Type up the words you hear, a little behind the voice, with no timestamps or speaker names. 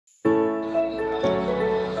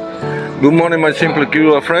Good morning, my simple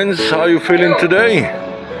Cuba friends. How are you feeling today?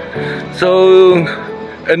 So,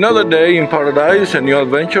 another day in paradise and new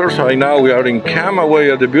adventures. Right now we are in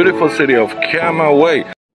Camagüey, at the beautiful city of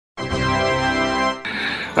Camagüey.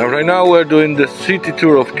 And right now we're doing the city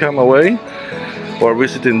tour of Camagüey. We're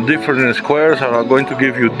visiting different squares and I'm going to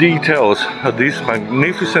give you details of this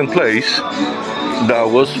magnificent place that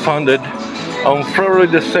was founded on February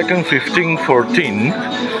the 2nd, 1514.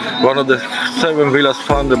 One of the 7 villas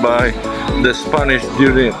founded by the Spanish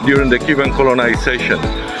during the Cuban colonization.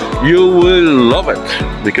 You will love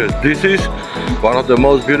it because this is one of the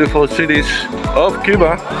most beautiful cities of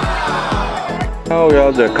Cuba. Now we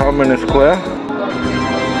are the Carmen Square.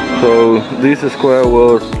 So this square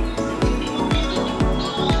was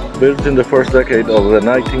built in the first decade of the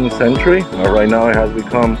 19th century. Right now it has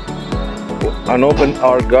become an open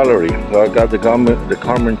art gallery. We've got the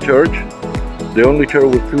Carmen Church, the only church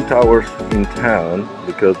with 2 towers in town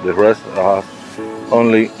because the rest have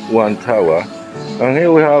only 1 tower. And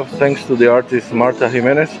here we have, thanks to the artist Marta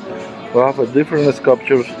Jimenez, we have a different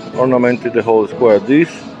sculptures ornamented the whole square. This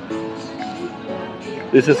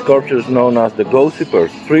sculpture is known as the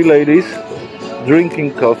Gossipers. 3 ladies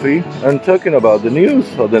drinking coffee and talking about the news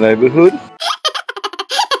of the neighborhood.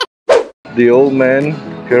 The old man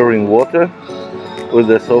carrying water with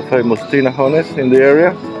the so famous tinajones in the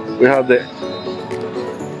area. We have the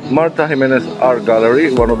Marta Jimenez Art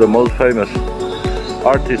Gallery, one of the most famous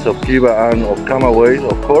artists of Cuba and of Camagüey,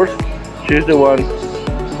 of course. She's the one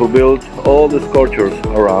who built all the sculptures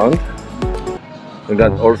around. We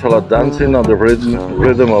got Ursula dancing on the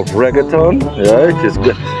rhythm of reggaeton. Yeah,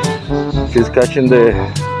 she's catching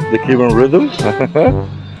the Cuban rhythm.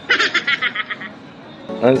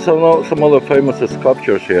 And some other famous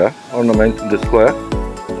sculptures here ornamenting the square.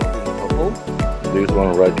 This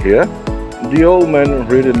one right here. The old man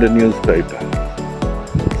reading the newspaper.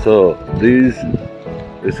 So this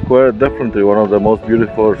square definitely one of the most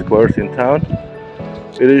beautiful squares in town.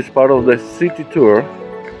 It is part of the city tour.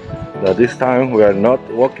 That this time we are not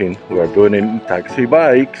walking, we are doing it in taxi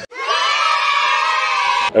bikes.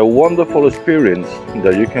 A wonderful experience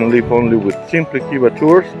that you can live only with Simple Cuba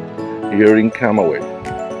tours here in Camagüey.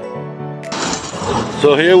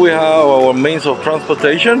 So here we have our means of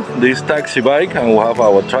transportation, this taxi bike, and we have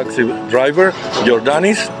our taxi driver,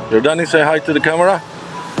 Jordanis. Jordanis, say hi to the camera.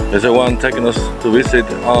 He's the one taking us to visit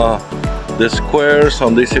the squares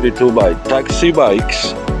on this city tour by taxi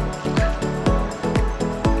bikes.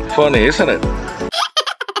 Funny, isn't it?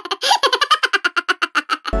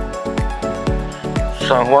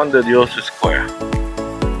 San Juan de Dios Square,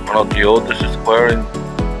 one of the oldest squares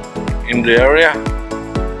in the area.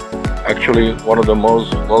 Actually, one of the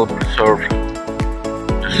most well-preserved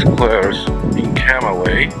squares in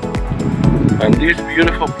Camagüey. And this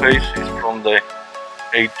beautiful place is from the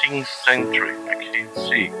 18th century. You can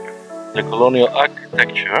see the colonial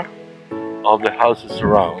architecture of the houses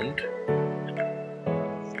around,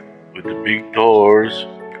 with the big doors,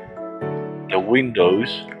 the windows.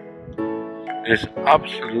 It's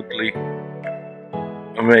absolutely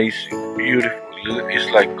amazing, beautiful. It's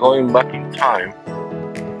like going back in time,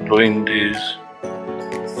 doing this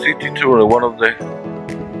city tour, one of the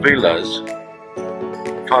villas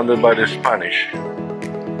founded by the Spanish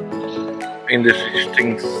in the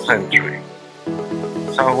 16th century.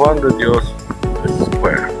 San Juan de Dios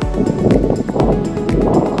Square.